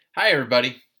Hi,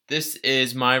 everybody. This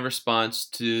is my response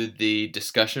to the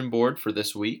discussion board for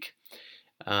this week.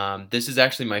 This is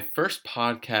actually my first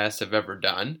podcast I've ever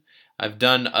done. I've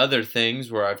done other things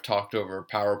where I've talked over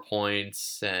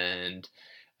PowerPoints and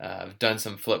I've done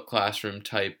some flipped classroom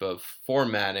type of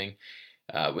formatting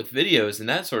with videos and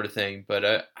that sort of thing, but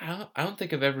I don't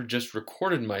think I've ever just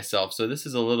recorded myself, so this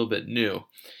is a little bit new.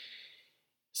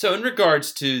 So, in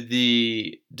regards to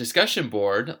the discussion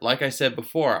board, like I said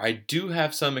before, I do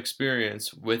have some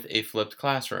experience with a flipped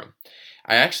classroom.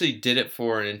 I actually did it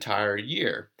for an entire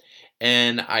year.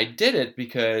 And I did it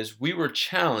because we were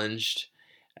challenged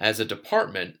as a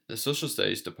department, the social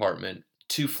studies department,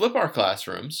 to flip our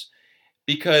classrooms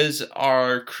because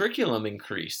our curriculum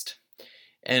increased.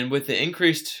 And with the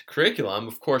increased curriculum,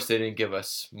 of course, they didn't give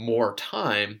us more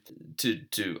time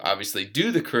to obviously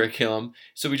do the curriculum,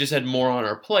 so we just had more on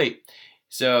our plate.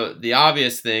 So the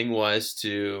obvious thing was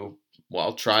to,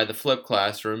 well, try the flipped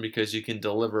classroom because you can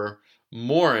deliver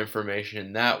more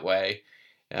information that way,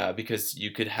 because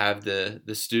you could have the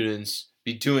students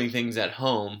be doing things at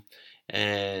home,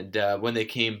 and when they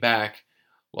came back,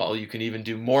 well, you can even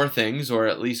do more things or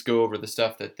at least go over the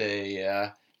stuff that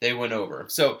they went over.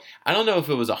 So I don't know if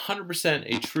it was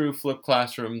 100% a true flipped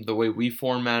classroom the way we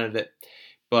formatted it,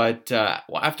 but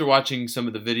after watching some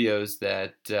of the videos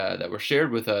that were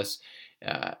shared with us,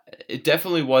 uh, it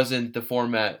definitely wasn't the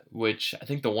format which I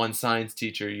think the one science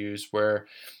teacher used, where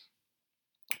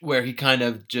he kind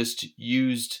of just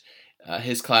used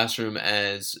his classroom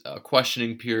as a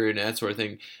questioning period and that sort of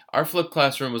thing. Our flipped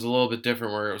classroom was a little bit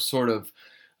different, where it was sort of,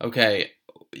 okay,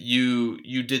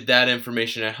 you did that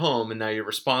information at home, and now you're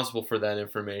responsible for that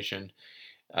information.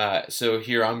 So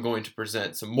here I'm going to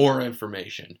present some more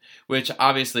information, which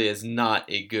obviously is not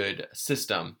a good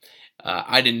system.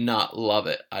 I did not love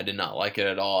it. I did not like it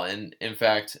at all. And in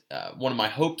fact, one of my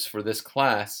hopes for this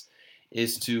class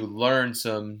is to learn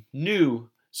some new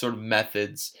sort of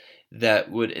methods that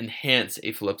would enhance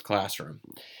a flipped classroom.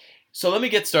 So let me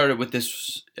get started with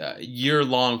this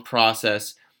year-long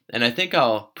process, and I think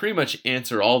I'll pretty much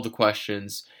answer all the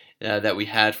questions that we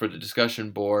had for the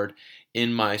discussion board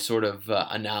in my sort of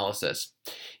analysis.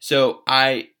 So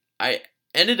I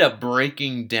ended up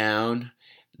breaking down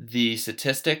the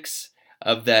statistics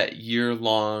of that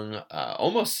year-long,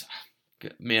 almost,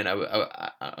 man, I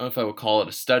don't know if I would call it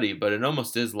a study, but it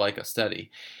almost is like a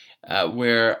study,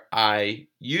 where I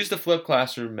used the flipped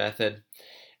classroom method.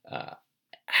 Uh,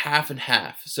 Half and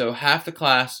half. So half the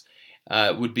class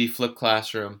would be flipped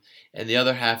classroom, and the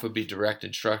other half would be direct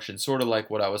instruction, sort of like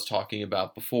what I was talking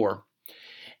about before.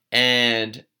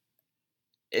 And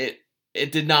it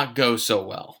it did not go so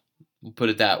well. We'll put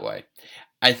it that way.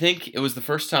 I think it was the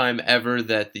first time ever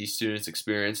that the students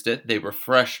experienced it. They were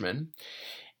freshmen,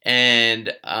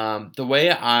 and the way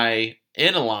I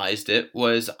analyzed it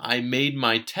was I made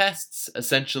my tests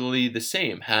essentially the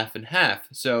same, half and half.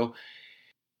 So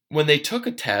when they took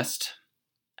a test,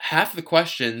 half the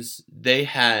questions they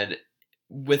had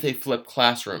with a flipped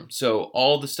classroom. So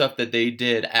all the stuff that they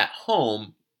did at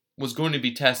home was going to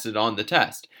be tested on the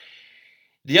test.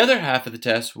 The other half of the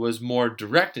test was more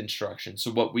direct instruction, so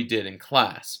what we did in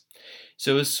class.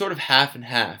 So it was sort of half and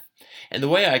half. And the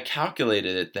way I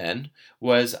calculated it then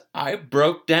was I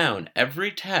broke down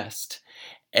every test,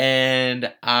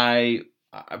 and I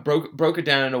broke it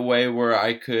down in a way where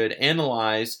I could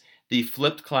analyze the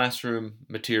flipped classroom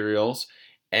materials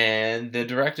and the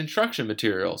direct instruction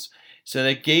materials. So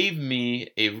that gave me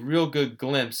a real good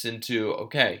glimpse into,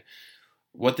 okay,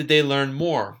 what did they learn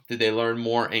more? Did they learn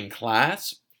more in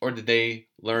class, or did they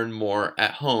learn more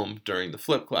at home during the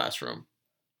flipped classroom?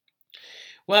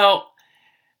 Well,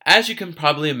 as you can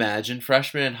probably imagine,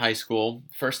 freshmen in high school,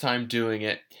 first time doing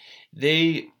it,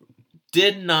 they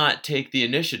did not take the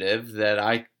initiative that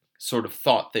I sort of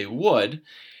thought they would,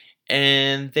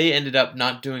 and they ended up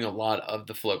not doing a lot of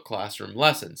the flipped classroom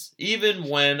lessons. Even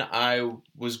when I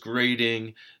was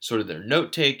grading sort of their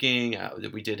note taking,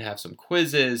 we did have some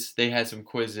quizzes. They had some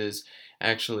quizzes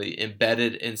actually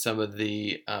embedded in some of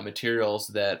the materials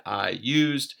that I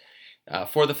used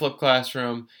for the flipped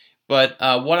classroom. But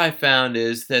what I found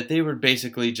is that they were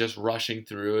basically just rushing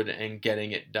through it and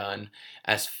getting it done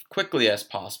as quickly as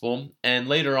possible. And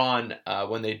later on,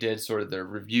 when they did sort of their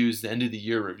reviews, the end of the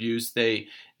year reviews, they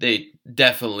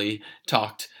definitely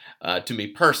talked to me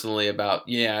personally about,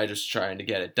 yeah, I just trying to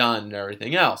get it done and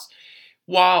everything else.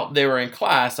 While they were in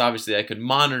class, obviously I could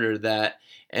monitor that,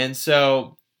 and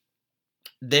so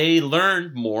they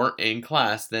learned more in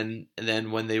class than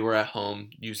when they were at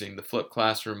home using the flipped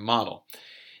classroom model.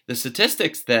 The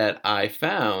statistics that I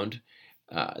found,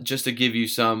 just to give you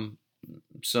some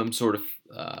sort of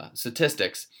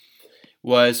statistics,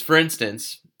 was, for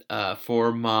instance,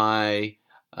 for my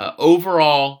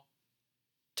overall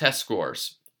test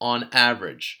scores on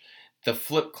average. The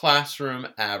flipped classroom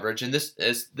average, and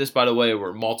this by the way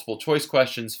were multiple choice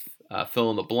questions, fill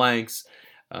in the blanks,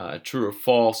 true or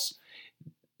false.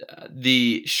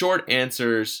 The short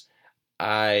answers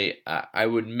I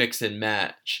would mix and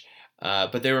match,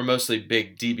 but they were mostly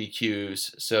big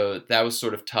DBQs, so that was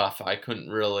sort of tough. I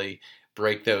couldn't really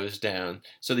break those down,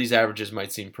 so these averages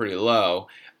might seem pretty low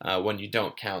when you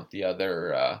don't count the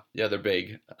other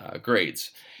big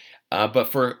grades. But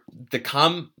for the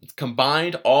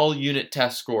combined all unit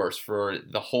test scores for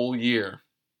the whole year,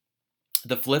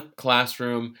 the flipped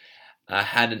classroom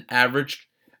had an average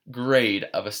grade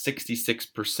of a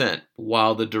 66%,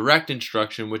 while the direct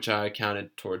instruction, which I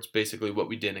counted towards basically what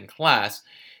we did in class,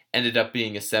 ended up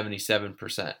being a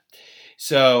 77%.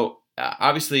 So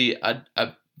obviously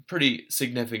a pretty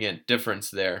significant difference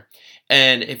there.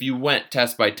 And if you went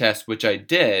test by test, which I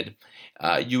did,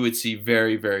 you would see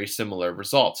very, very similar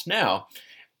results. Now,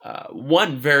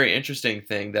 one very interesting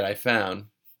thing that I found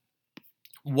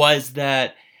was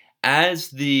that as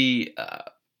the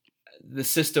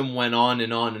system went on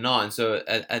and on and on, so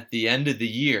at the end of the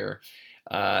year,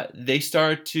 they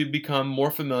started to become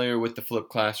more familiar with the flipped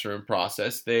classroom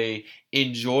process. They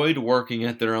enjoyed working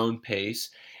at their own pace.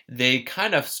 They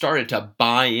kind of started to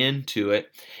buy into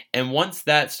it. And once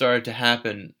that started to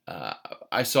happen,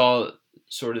 I saw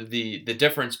sort of the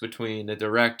difference between the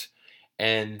direct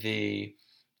and the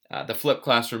flipped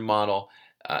classroom model.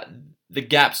 The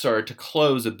gap started to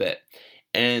close a bit.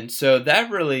 And so that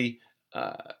really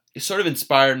it sort of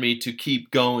inspired me to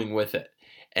keep going with it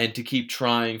and to keep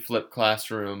trying flipped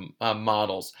classroom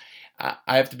models.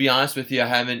 I have to be honest with you, I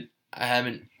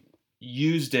haven't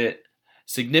used it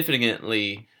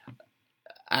significantly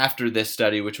after this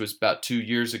study, which was about 2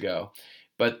 years ago.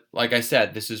 But like I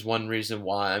said, this is one reason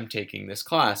why I'm taking this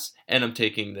class, and I'm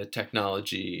taking the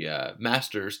technology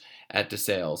masters at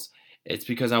DeSales. It's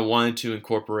because I wanted to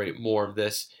incorporate more of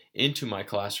this into my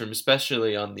classroom,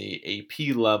 especially on the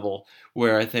AP level,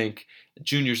 where I think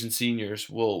juniors and seniors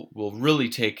will really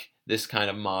take this kind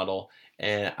of model,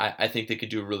 and I think they could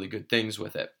do really good things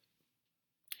with it.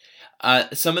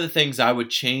 Some of the things I would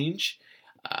change,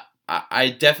 I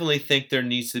definitely think there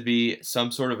needs to be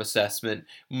some sort of assessment,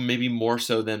 maybe more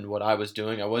so than what I was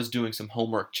doing. I was doing some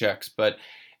homework checks, but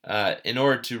in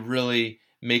order to really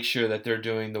make sure that they're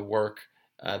doing the work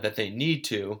that they need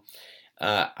to,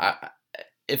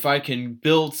 if I can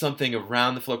build something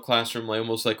around the flipped classroom, like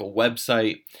almost like a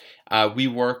website. We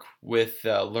work with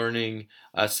a learning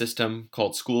system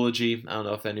called Schoology. I don't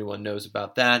know if anyone knows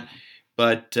about that,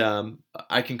 but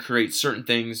I can create certain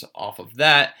things off of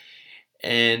that.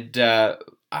 And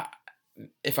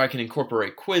if I can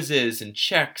incorporate quizzes and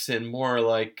checks and more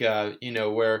like,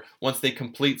 where once they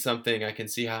complete something, I can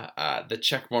see how, the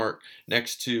check mark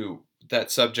next to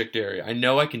that subject area. I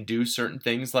know I can do certain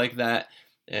things like that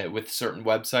with certain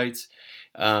websites.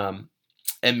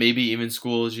 And maybe even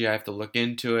Schoology, I have to look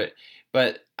into it.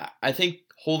 But I think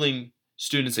holding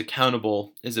students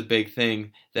accountable is a big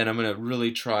thing that I'm going to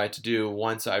really try to do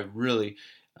once I really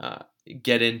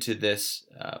get into this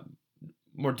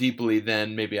more deeply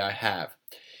than maybe I have.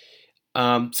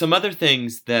 Some other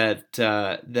things that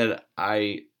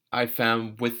I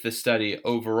found with the study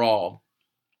overall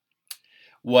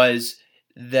was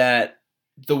that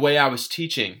the way I was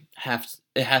teaching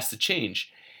it has to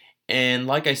change. And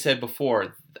like I said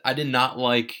before, I did not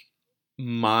like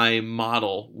my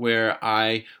model where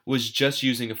I was just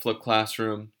using a flipped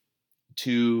classroom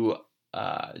to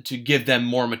give them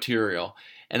more material.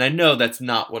 And I know that's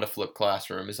not what a flipped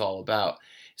classroom is all about.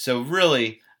 So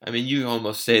really, I mean, you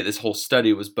almost say this whole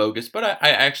study was bogus, but I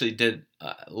actually did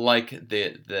like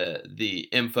the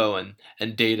info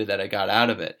and data that I got out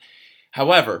of it.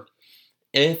 However,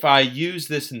 if I use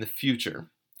this in the future,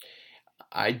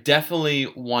 I definitely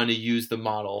want to use the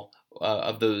model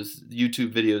of those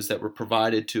YouTube videos that were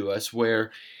provided to us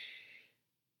where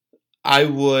I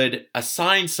would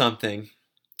assign something,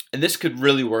 and this could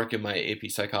really work in my AP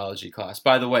Psychology class.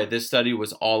 By the way, this study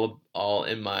was all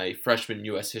in my freshman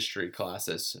U.S. History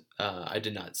classes. I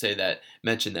did not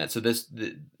mention that. So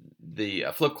the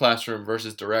flipped classroom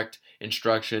versus direct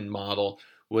instruction model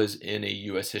was in a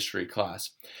U.S. History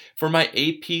class. For my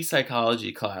AP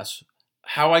Psychology class,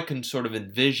 how I can sort of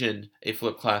envision a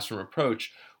flipped classroom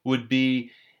approach would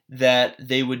be that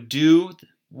they would do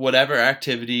whatever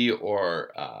activity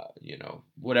or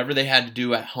whatever they had to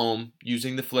do at home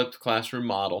using the flipped classroom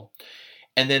model,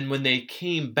 and then when they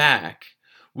came back,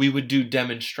 we would do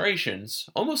demonstrations,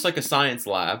 almost like a science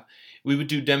lab. We would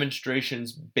do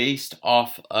demonstrations based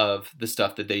off of the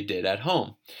stuff that they did at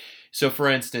home. So, for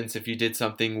instance, if you did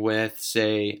something with,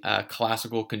 say,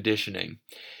 classical conditioning,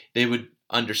 they would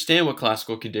understand what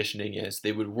classical conditioning is.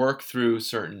 They would work through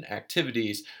certain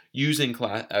activities using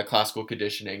classical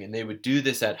conditioning, and they would do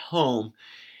this at home.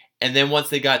 And then once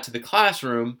they got to the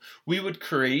classroom, we would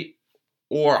create,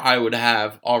 or I would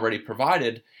have already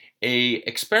provided, a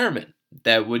experiment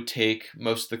that would take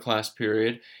most of the class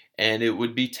period, and it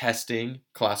would be testing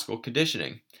classical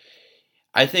conditioning.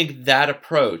 I think that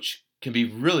approach can be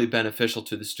really beneficial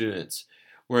to the students,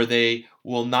 where they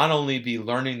will not only be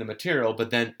learning the material, but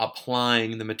then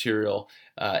applying the material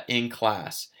in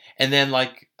class. And then,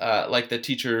 like the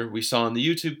teacher we saw in the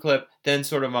YouTube clip, then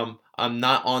sort of I'm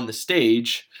not on the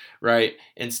stage, right?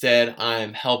 Instead,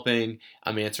 I'm helping,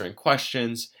 I'm answering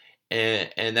questions,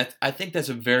 and that, I think that's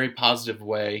a very positive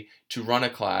way to run a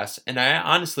class. And I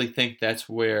honestly think that's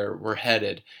where we're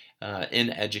headed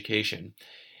in education.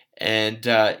 And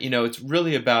it's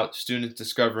really about students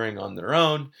discovering on their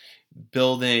own,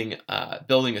 building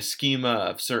a schema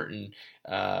of certain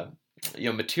uh,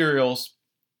 materials.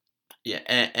 Yeah,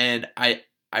 and I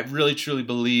really truly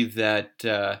believe that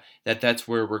that's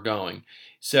where we're going.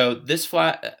 So this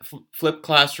flipped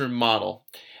classroom model,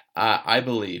 I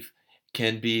believe,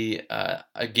 can be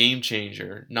a game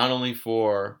changer, not only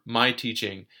for my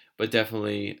teaching, but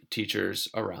definitely teachers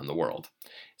around the world.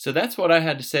 So that's what I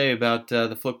had to say about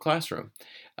the flipped classroom.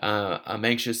 I'm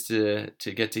anxious to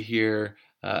get to hear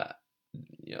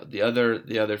the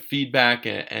other feedback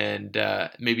and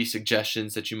maybe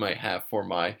suggestions that you might have for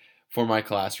my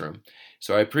classroom.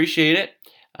 So I appreciate it.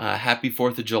 Happy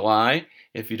 4th of July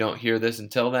if you don't hear this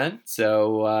until then.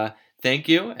 So thank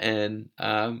you, and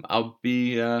I'll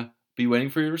be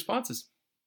waiting for your responses.